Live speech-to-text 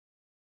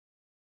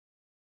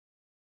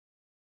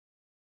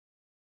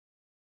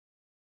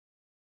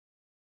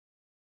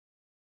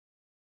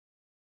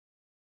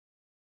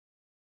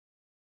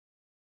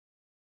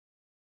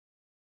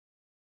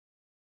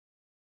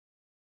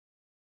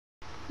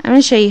I'm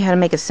going to show you how to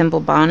make a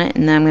simple bonnet,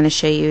 and then I'm going to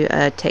show you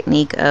a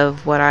technique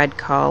of what I'd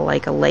call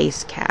like a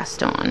lace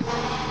cast on.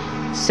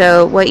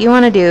 So what you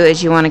want to do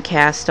is you want to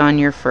cast on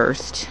your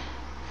first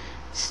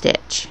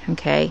stitch,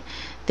 okay?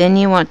 Then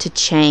you want to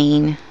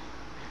chain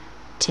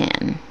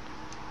 10.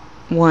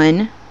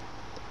 1,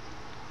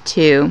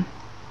 2,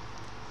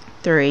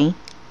 3,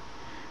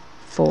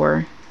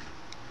 4,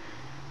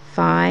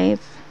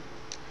 5,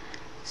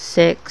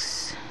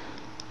 6,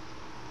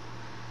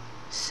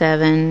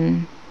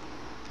 7,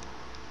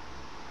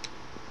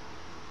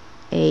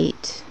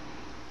 8,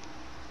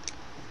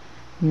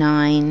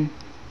 9,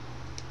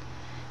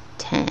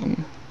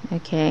 10.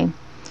 Okay,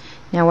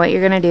 now what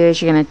you're going to do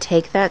is you're going to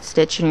take that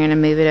stitch and you're going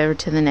to move it over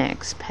to the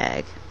next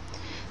peg.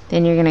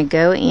 Then you're going to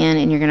go in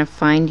and you're going to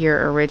find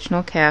your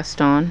original cast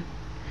on,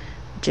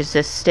 which is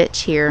this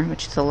stitch here,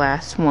 which is the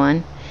last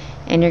one,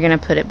 and you're going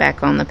to put it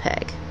back on the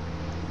peg.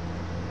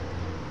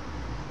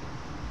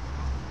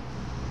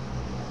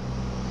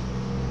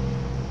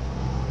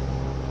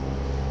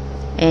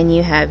 And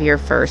you have your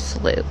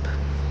first loop.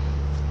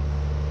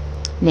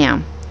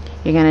 Now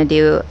you're going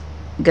to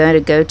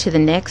go to the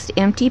next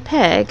empty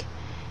peg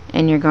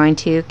and you're going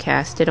to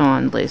cast it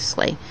on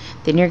loosely.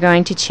 Then you're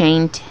going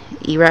to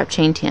E-wrap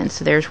chain 10.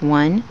 So there's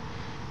 1,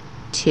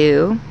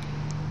 2,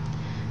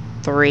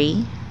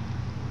 3,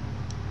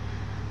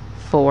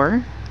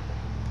 4,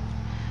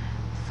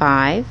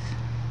 5,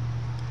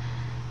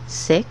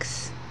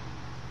 6,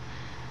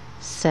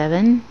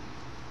 7,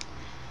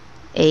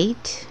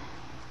 8,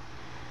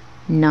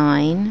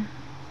 9,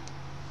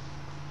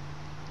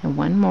 and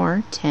one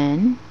more,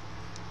 10.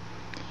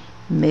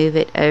 Move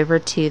it over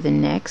to the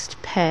next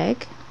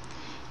peg,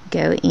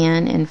 go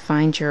in and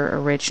find your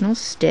original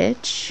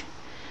stitch,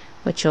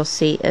 which you'll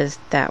see is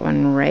that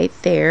one right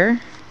there,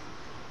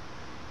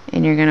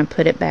 and you're going to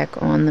put it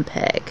back on the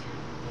peg.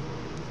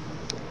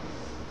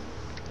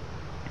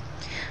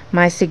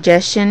 My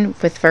suggestion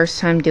with first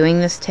time doing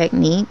this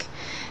technique,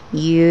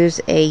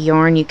 use a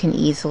yarn you can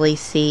easily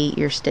see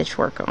your stitch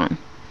work on.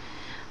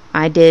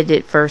 I did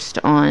it first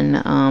on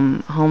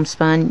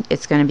homespun.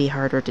 It's going to be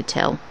harder to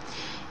tell.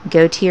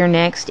 Go to your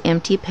next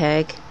empty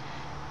peg,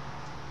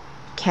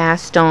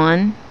 cast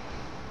on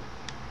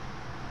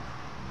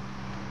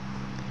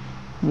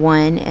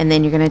 1, and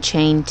then you're going to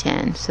chain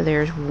 10. So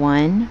there's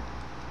 1,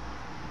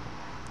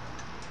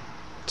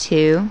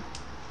 2,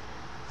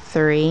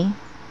 3,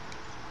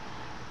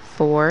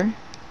 4,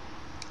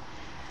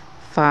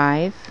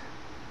 5,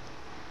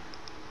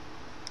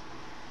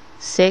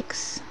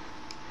 6,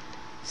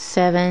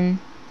 7,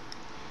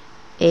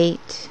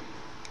 8,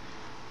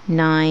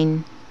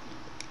 9,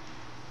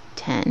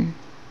 10.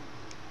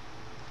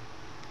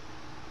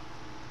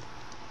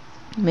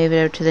 Move it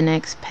over to the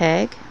next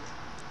peg.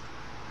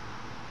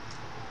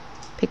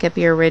 Pick up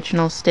your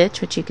original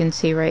stitch, which you can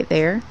see right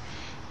there,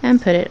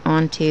 and put it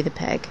onto the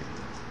peg.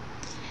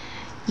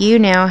 You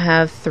now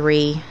have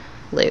 3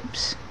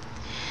 loops.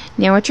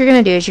 Now what you're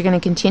going to do is you're going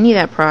to continue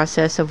that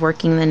process of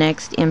working the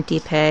next empty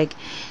peg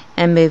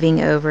and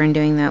moving over and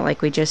doing that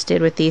like we just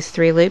did with these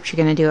 3 loops.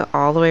 You're going to do it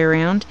all the way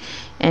around,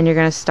 and you're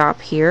going to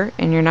stop here,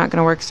 and you're not going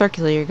to work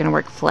circular, you're going to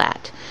work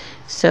flat.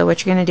 So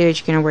what you're going to do is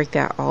you're going to work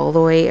that all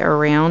the way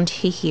around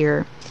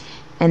here,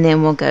 and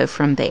then we'll go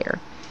from there.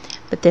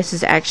 But this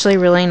is actually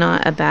really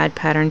not a bad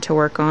pattern to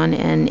work on,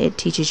 and it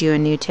teaches you a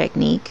new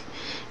technique,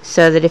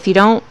 so that if you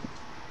don't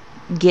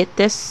get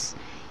this,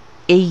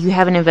 you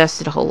haven't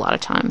invested a whole lot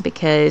of time,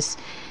 because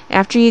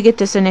after you get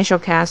this initial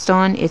cast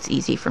on, it's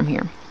easy from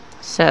here.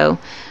 So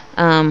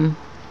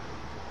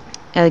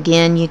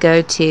again, you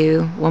go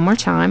to, one more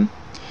time,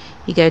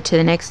 you go to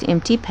the next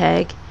empty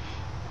peg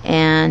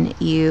and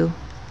you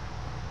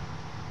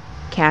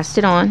cast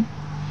it on,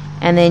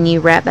 and then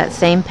you wrap that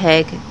same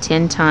peg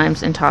 10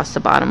 times and toss the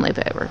bottom loop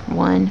over.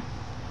 1,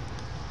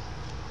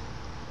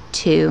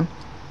 2,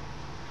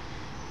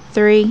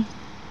 3,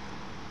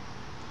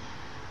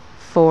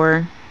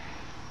 4,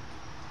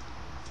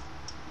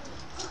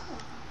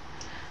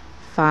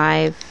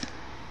 5,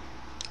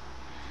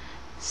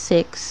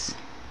 6,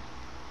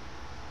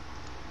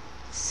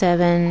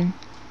 7,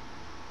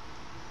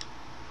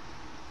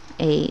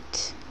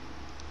 8,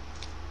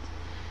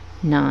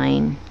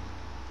 9,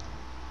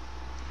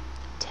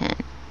 10.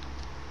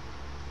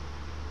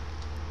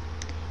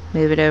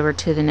 Move it over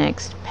to the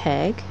next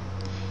peg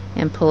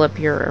and pull up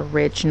your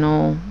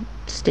original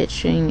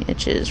stitching,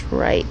 which is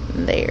right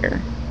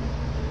there.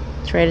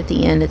 It's right at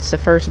the end. It's the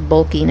first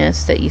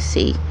bulkiness that you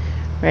see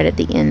right at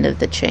the end of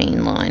the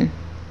chain line.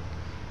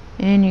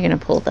 And you're going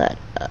to pull that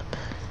up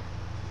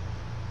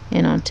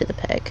and onto the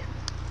peg.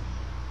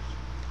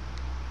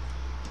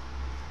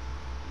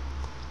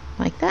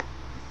 Like that.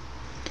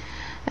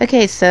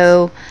 Okay,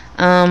 so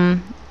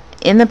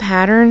in the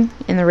pattern,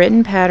 in the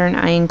written pattern,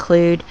 I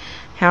include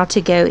how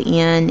to go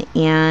in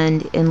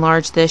and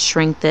enlarge this,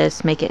 shrink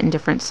this, make it in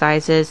different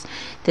sizes.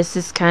 This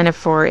is kind of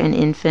for an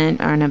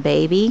infant or a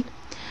baby.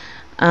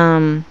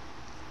 I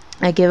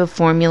give a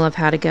formula of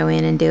how to go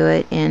in and do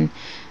it, and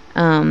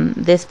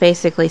this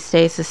basically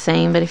stays the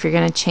same, but if you're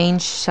going to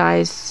change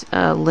size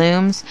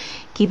looms,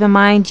 Keep in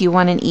mind you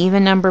want an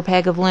even number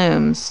peg of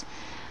looms,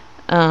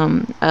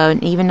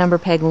 an even number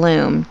peg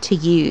loom to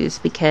use,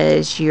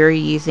 because you're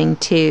using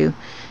 2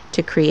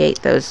 to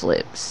create those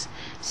loops.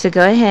 So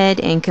go ahead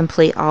and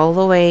complete all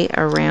the way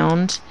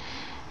around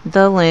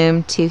the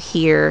loom to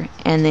here,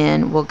 and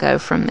then we'll go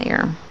from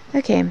there.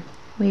 Okay,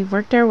 we've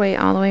worked our way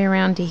all the way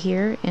around to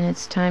here, and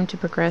it's time to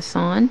progress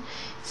on.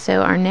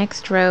 So our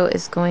next row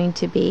is going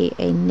to be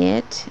a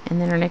knit, and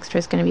then our next row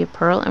is going to be a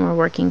purl, and we're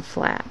working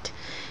flat.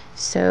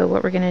 So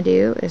what we're going to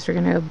do is we're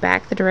going to go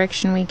back the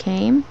direction we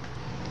came.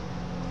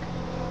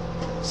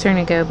 So we're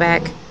going to go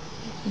back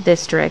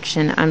this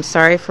direction. I'm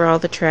sorry for all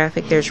the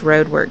traffic. There's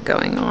road work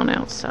going on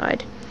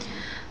outside,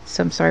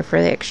 so I'm sorry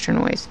for the extra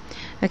noise.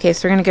 Okay,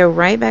 so we're going to go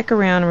right back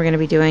around. We're going to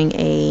be doing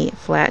a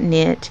flat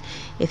knit.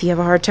 If you have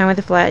a hard time with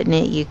a flat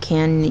knit, you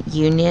can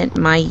U-knit.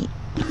 My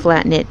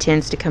flat knit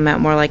tends to come out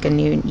more like a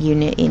new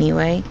U-knit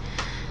anyway,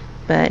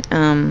 but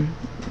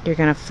you're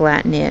going to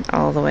flat knit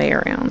all the way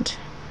around.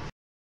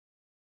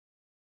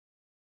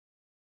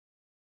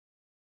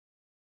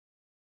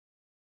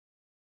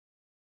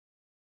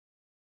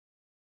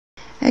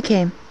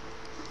 Okay, you're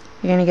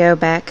going to go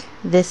back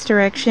this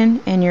direction,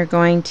 and you're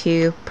going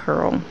to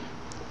purl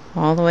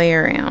all the way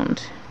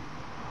around.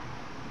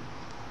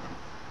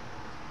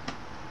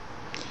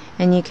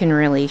 And you can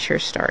release your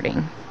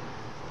starting.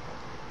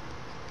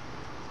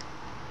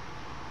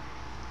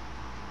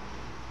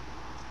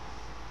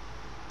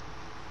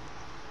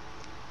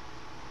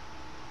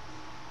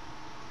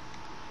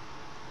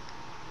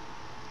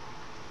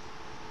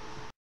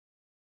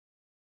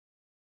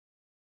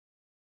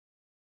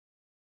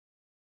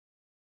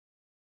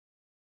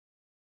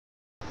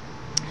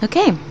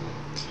 Okay,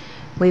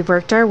 we've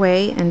worked our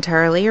way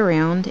entirely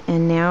around,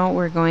 and now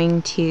we're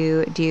going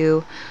to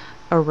do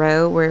a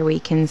row where we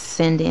can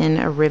send in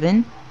a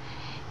ribbon.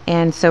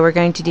 And so we're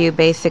going to do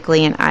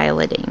basically an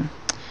eyeletting.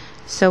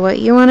 So what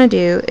you want to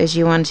do is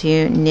you want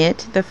to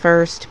knit the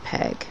first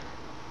peg.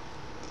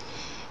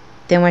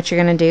 Then what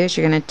you're going to do is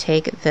you're going to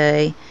take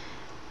the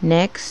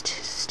next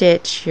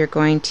stitch, you're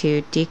going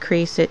to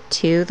decrease it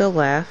to the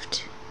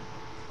left.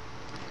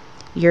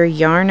 Your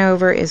yarn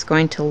over is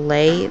going to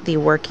lay the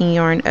working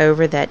yarn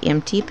over that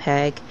empty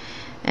peg,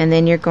 and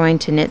then you're going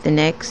to knit the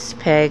next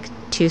peg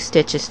 2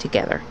 stitches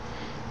together.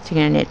 So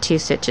you're going to knit 2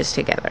 stitches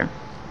together.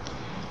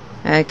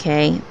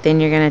 Okay, then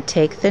you're going to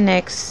take the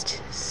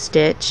next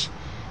stitch,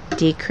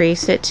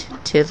 decrease it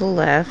to the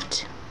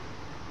left,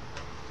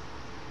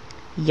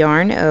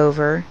 yarn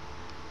over,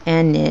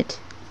 and knit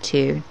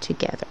 2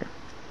 together.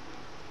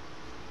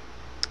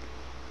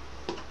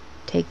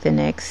 Take the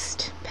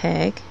next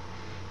peg,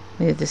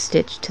 move the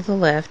stitch to the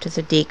left as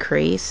a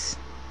decrease,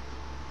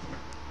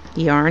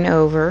 yarn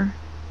over,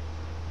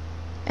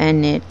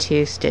 and knit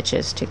 2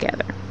 stitches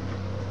together.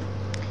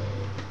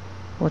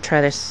 We'll try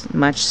this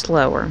much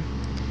slower.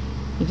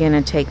 You're going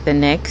to take the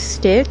next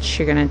stitch,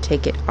 you're going to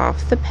take it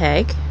off the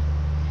peg,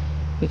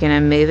 you're going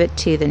to move it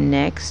to the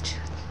next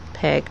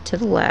peg to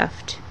the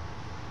left,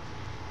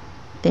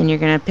 then you're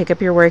going to pick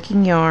up your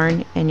working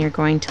yarn and you're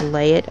going to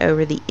lay it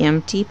over the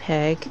empty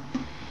peg,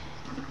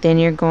 then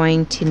you're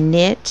going to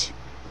knit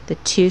the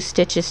 2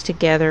 stitches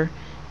together,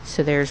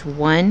 so there's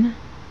 1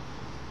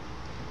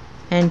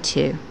 and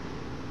 2.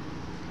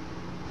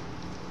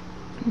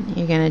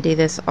 You're going to do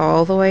this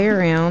all the way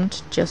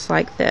around just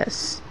like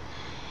this.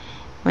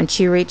 Once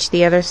you reach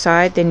the other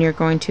side, then you're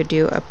going to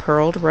do a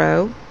purled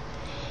row,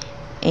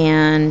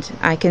 and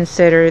I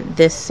consider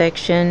this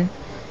section,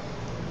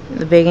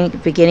 the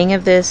beginning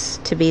of this,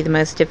 to be the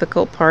most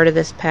difficult part of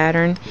this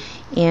pattern,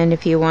 and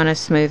if you want a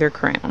smoother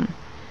crown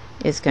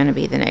is going to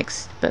be the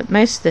next, but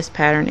most of this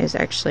pattern is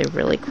actually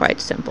really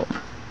quite simple.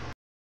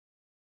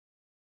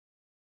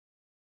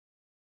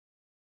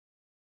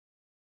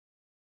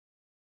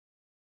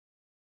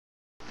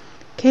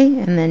 Okay,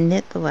 and then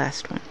knit the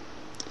last one.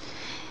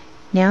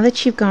 Now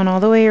that you've gone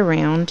all the way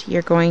around,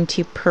 you're going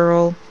to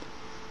purl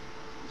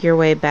your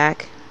way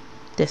back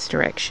this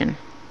direction.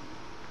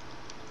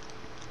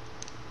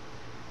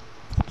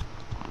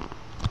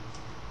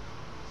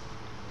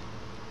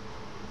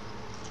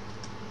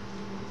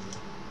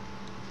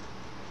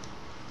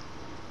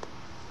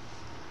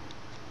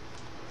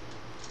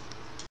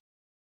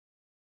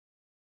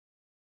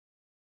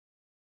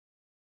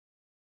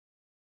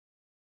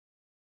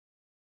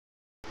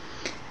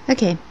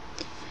 Okay,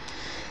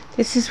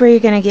 this is where you're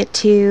going to get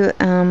to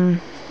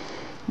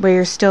where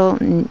you're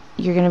going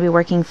to be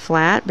working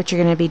flat, but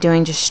you're going to be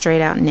doing just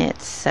straight out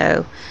knits.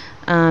 So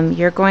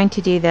you're going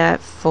to do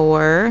that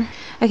for,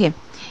 okay,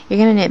 you're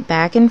going to knit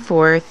back and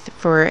forth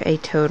for a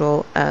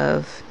total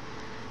of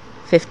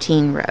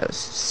 15 rows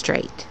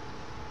straight,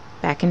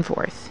 back and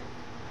forth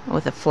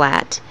with a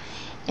flat,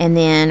 and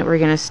then we're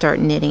going to start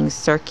knitting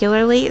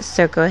circularly.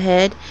 So go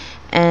ahead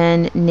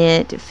and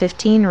knit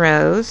 15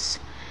 rows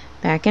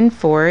back and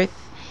forth,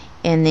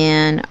 and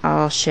then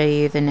I'll show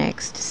you the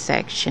next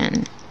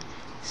section.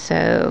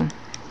 So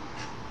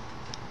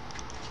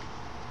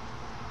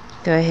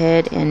go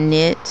ahead and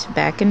knit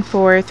back and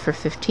forth for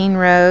 15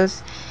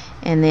 rows,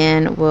 and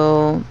then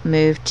we'll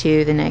move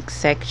to the next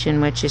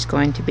section, which is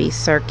going to be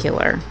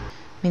circular.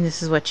 I mean,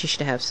 this is what you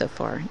should have so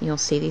far. You'll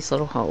see these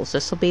little holes.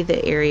 This will be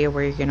the area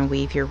where you're going to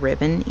weave your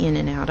ribbon in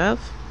and out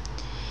of.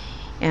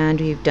 And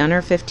we've done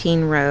our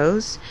 15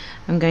 rows.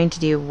 I'm going to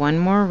do one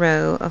more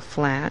row of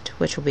flat,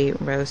 which will be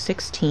row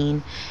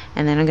 16,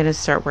 and then I'm going to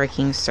start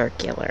working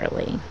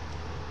circularly.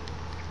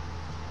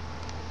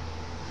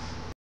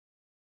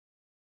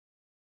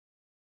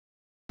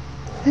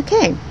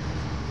 Okay.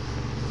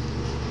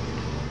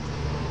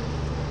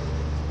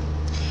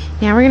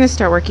 Now we're going to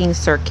start working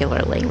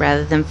circularly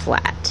rather than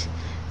flat.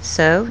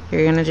 So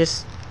you're going to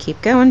just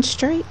keep going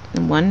straight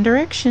in one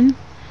direction,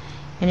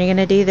 and you're going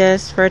to do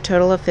this for a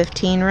total of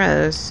 15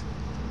 rows.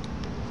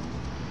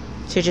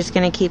 So you're just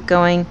going to keep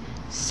going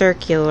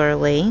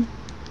circularly in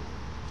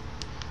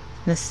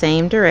the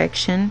same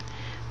direction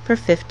for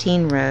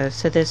 15 rows.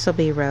 So this will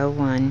be row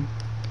 1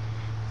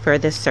 for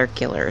the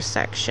circular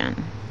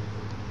section.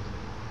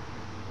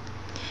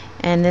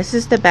 And this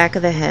is the back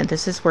of the head.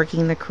 This is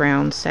working the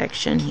crown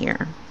section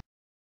here.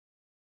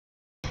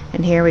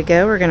 And here we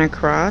go. We're going to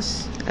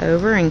cross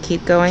over and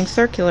keep going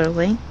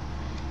circularly.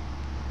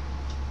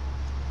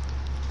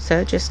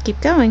 So just keep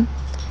going.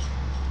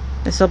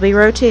 This will be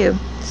row 2.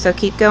 So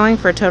keep going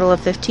for a total of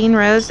 15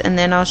 rows, and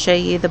then I'll show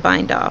you the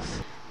bind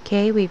off.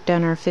 Okay, we've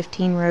done our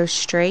 15 rows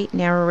straight.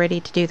 Now we're ready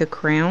to do the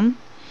crown.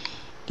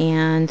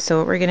 And so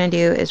what we're going to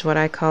do is what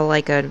I call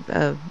like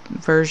a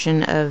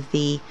version of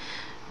the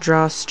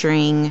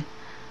drawstring,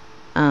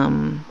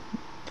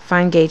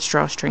 fine gauge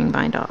drawstring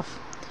bind off.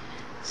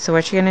 So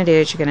what you're going to do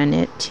is you're going to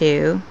knit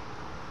 2,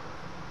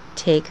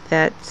 take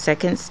that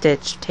second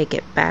stitch, take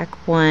it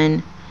back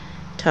 1,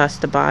 toss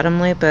the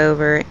bottom loop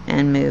over,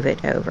 and move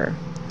it over.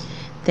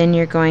 Then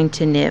you're going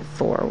to knit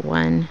 4.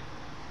 1,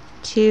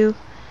 2,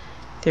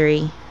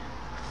 3,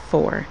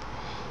 4.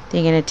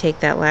 Then you're going to take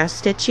that last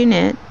stitch you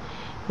knit,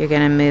 you're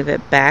going to move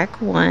it back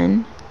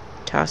 1,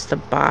 toss the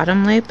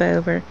bottom loop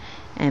over,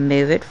 and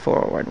move it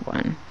forward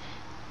 1.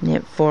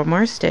 Knit 4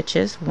 more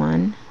stitches.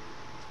 1,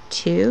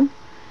 2,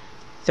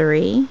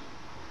 3,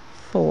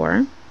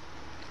 4.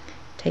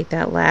 Take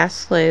that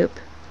last loop,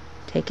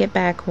 take it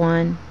back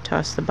 1,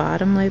 toss the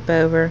bottom loop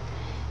over,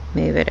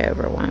 move it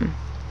over 1.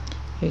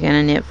 You're going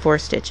to knit 4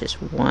 stitches.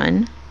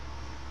 1,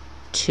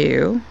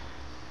 2,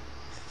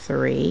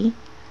 3,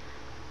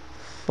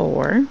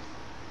 4.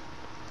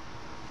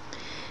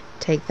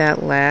 Take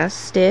that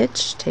last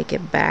stitch, take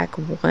it back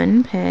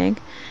 1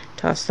 peg,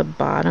 toss the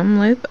bottom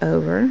loop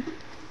over,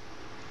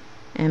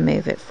 and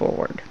move it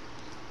forward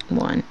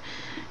 1.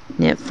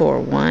 Knit 4.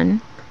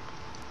 1,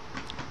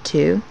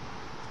 2,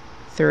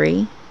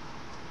 3,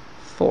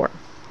 4.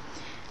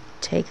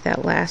 Take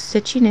that last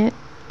stitch you knit,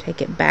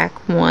 take it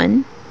back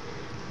 1,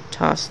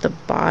 toss the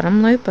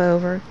bottom loop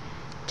over,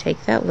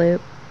 take that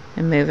loop,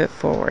 and move it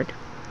forward.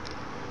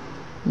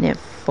 Knit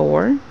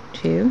 4,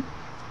 2,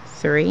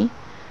 3,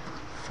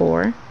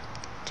 4.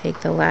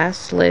 Take the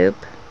last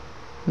loop,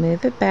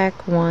 move it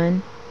back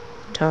 1,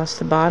 toss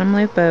the bottom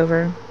loop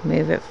over,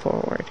 move it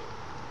forward.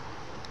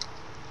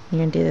 You're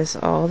going to do this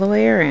all the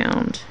way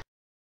around.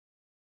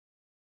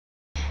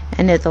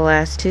 And knit the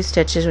last 2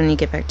 stitches when you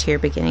get back to your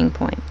beginning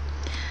point.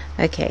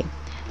 Okay,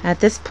 at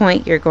this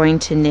point you're going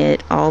to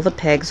knit all the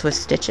pegs with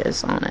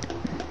stitches on it.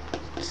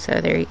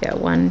 So there you go.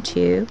 1,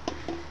 2,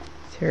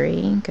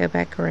 3. Go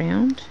back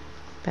around,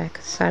 back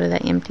side of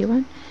that empty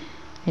one,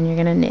 and you're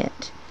going to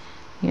knit.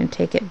 You're going to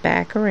take it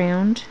back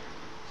around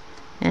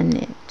and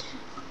knit.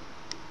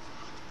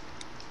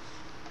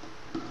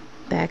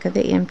 Back of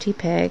the empty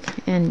peg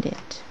and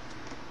knit.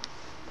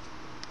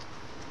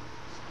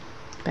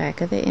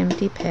 Back of the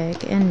empty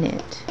peg and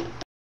knit.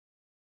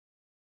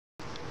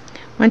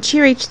 Once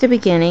you reach the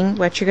beginning,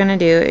 what you're going to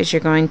do is you're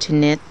going to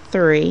knit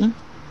 3. You're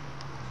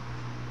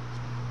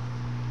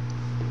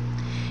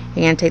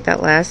going to take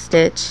that last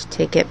stitch,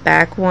 take it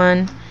back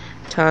 1,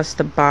 toss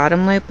the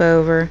bottom loop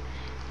over,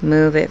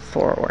 move it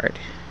forward.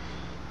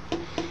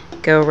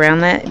 Go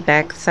around that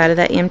back side of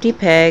that empty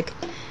peg,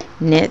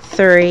 knit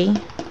 3.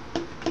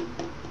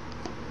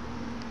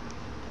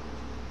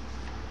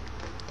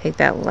 Take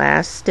that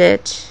last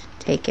stitch,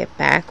 take it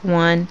back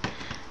 1,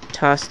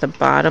 toss the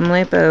bottom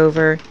loop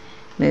over,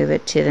 move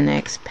it to the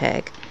next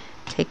peg.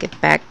 Take it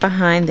back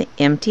behind the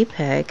empty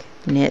peg,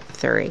 knit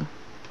 3.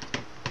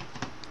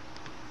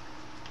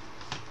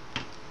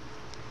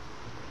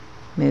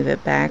 Move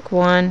it back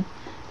 1,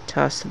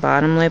 toss the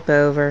bottom loop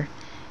over,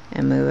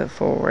 and move it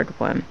forward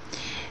 1.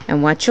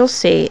 And what you'll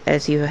see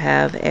as you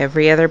have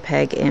every other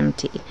peg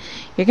empty,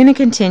 you're going to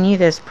continue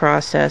this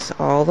process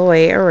all the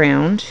way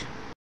around.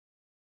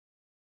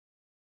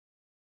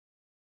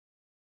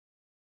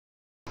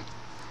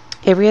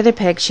 Every other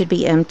peg should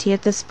be empty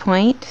at this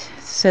point.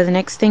 So the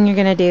next thing you're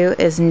going to do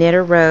is knit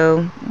a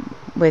row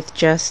with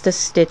just the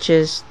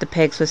stitches, the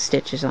pegs with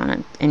stitches on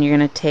it. And you're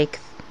going to take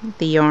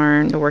the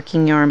yarn, the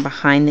working yarn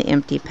behind the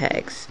empty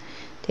pegs.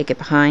 Take it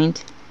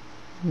behind,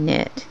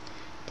 knit.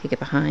 Take it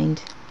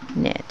behind,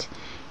 knit.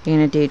 You're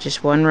going to do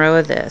just one row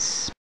of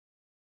this.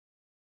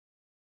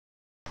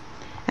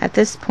 At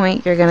this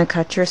point you're going to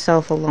cut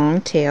yourself a long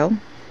tail.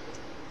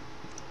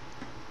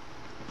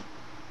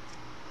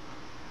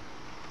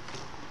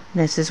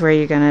 This is where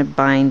you're going to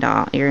bind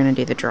off, you're going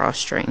to do the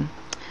drawstring.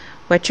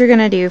 What you're going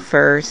to do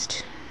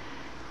first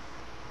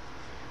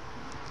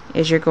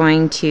is you're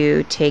going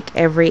to take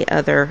every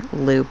other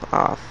loop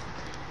off.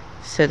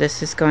 So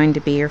this is going to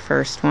be your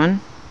first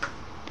one.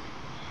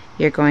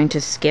 You're going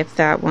to skip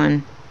that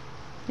one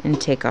and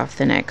take off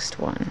the next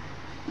one.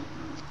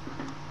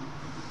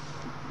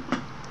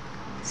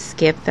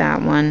 Skip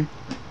that one,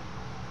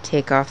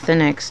 take off the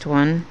next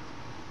one.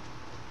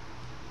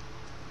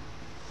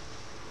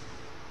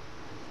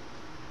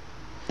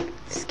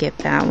 Skip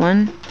that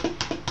one,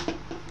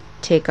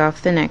 take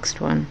off the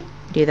next one.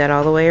 Do that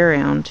all the way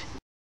around.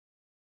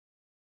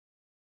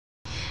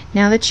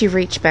 Now that you've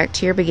reached back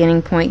to your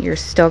beginning point, you're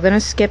still going to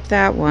skip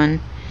that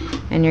one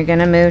and you're going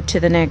to move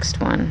to the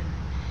next one.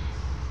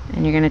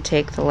 And you're going to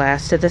take the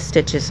last of the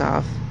stitches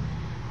off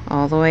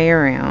all the way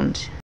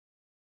around.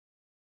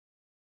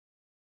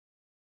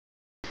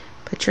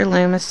 Put your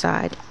loom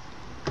aside.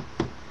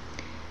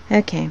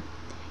 Okay,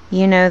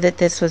 you know that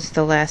this was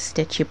the last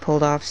stitch you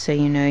pulled off, so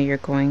you know you're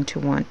going to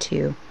want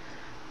to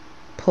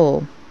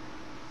pull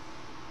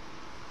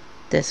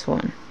this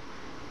one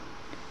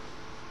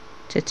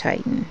to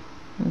tighten.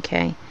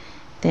 Okay,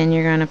 then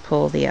you're going to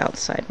pull the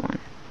outside one.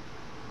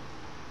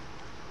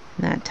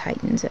 That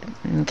tightens it.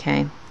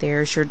 Okay,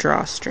 there's your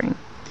drawstring.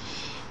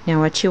 Now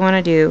what you want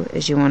to do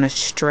is you want to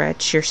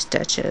stretch your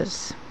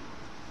stitches.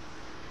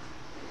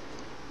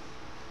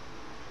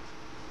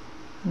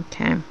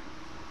 Okay.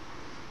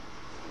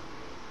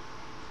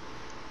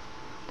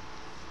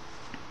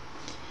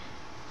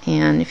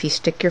 And if you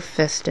stick your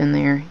fist in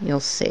there,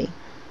 you'll see.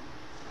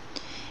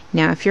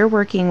 Now if you're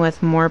working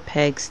with more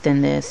pegs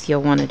than this,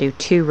 you'll want to do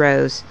 2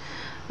 rows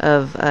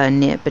of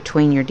knit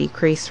between your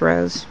decrease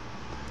rows.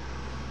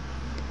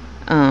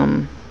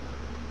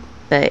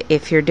 But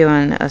if you're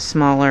doing a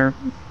smaller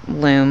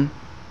loom,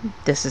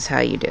 this is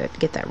how you do it.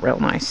 Get that real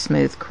nice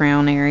smooth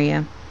crown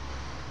area.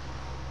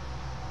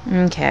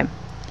 Okay,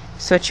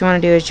 so what you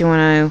want to do is you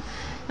want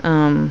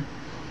to,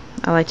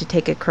 I like to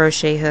take a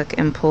crochet hook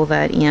and pull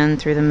that in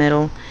through the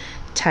middle,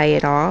 tie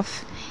it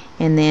off,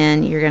 and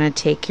then you're going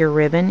to take your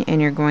ribbon and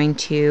you're going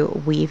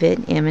to weave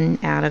it in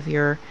and out of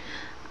your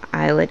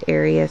eyelet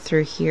area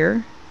through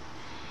here,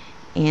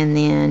 and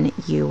then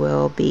you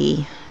will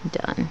be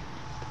done.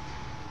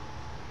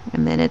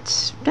 And then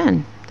it's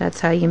done. That's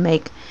how you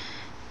make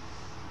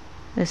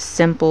a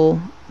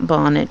simple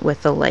bonnet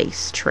with a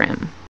lace trim.